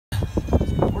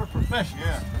special.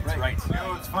 Yeah, Right. You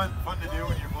know what's fun to do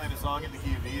when you're playing a song in the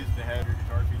key of D is to have your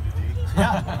guitar tuned to D.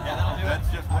 Yeah, that'll do That's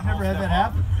it. just I've never had that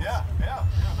happen. Yeah,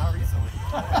 not recently.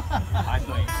 I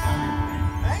thought you sounded great.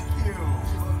 Thank you.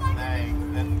 Thanks,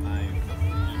 that's nice.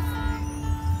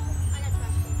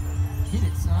 Hit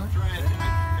it, son. Try it. Pick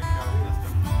out this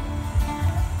stuff.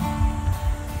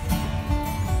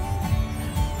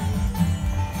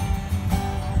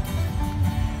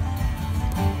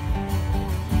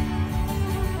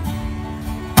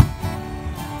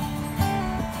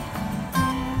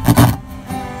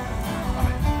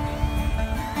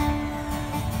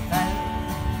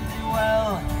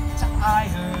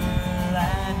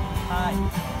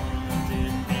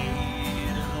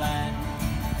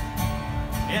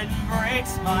 It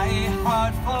breaks my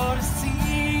heart for to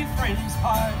see friends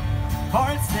part,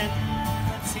 hearts that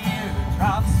the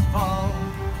teardrops fall.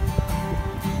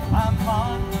 I'm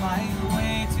on my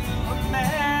way to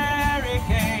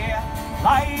America.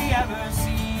 I ever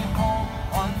see home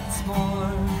once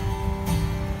more.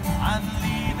 I'm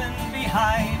leaving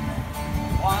behind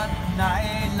one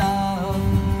I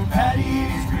love,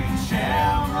 Paddy's green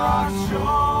Shamrock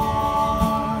shore.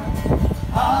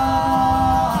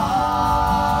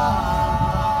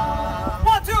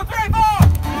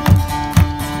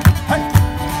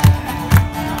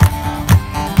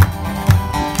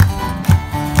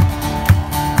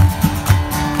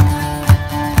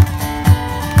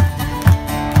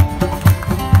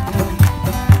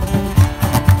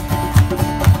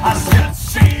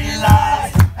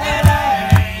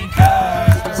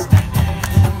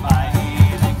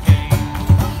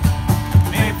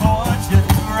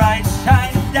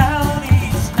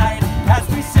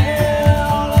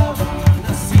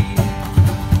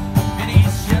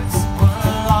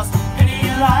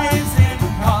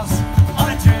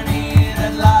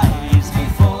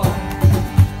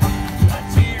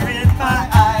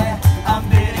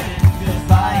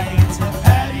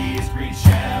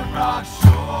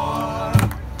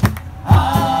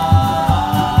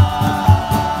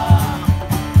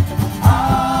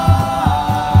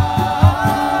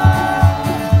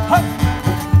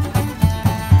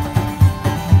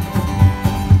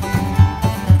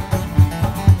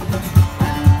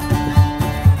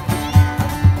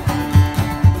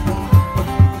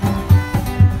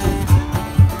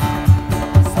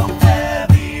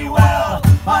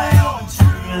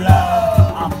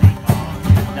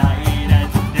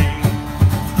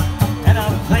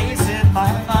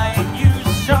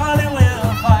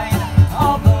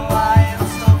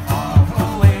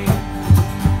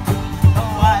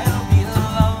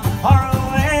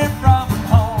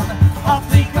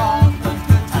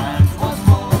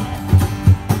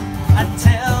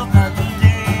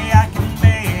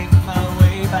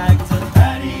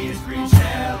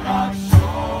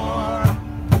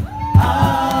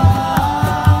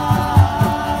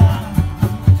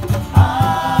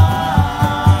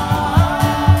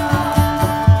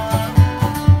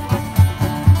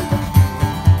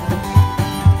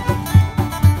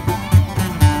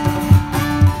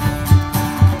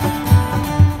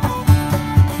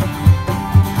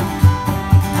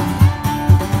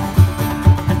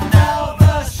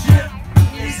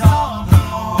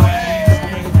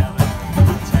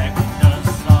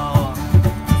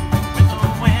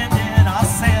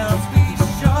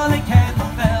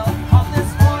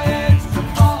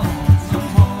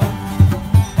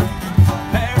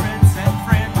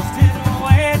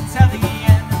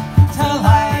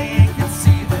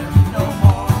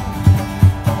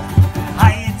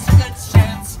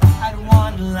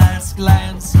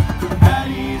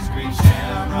 Paddy's green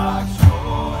Shamrock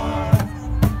shore.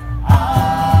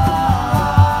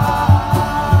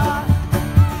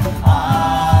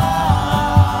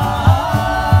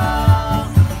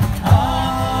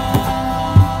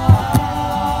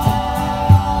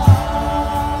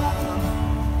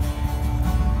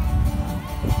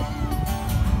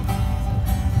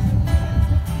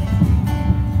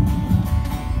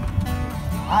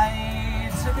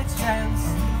 I took a chance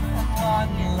and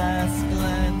one last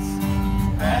glance.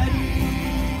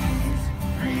 Paddy's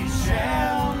green Shamrock.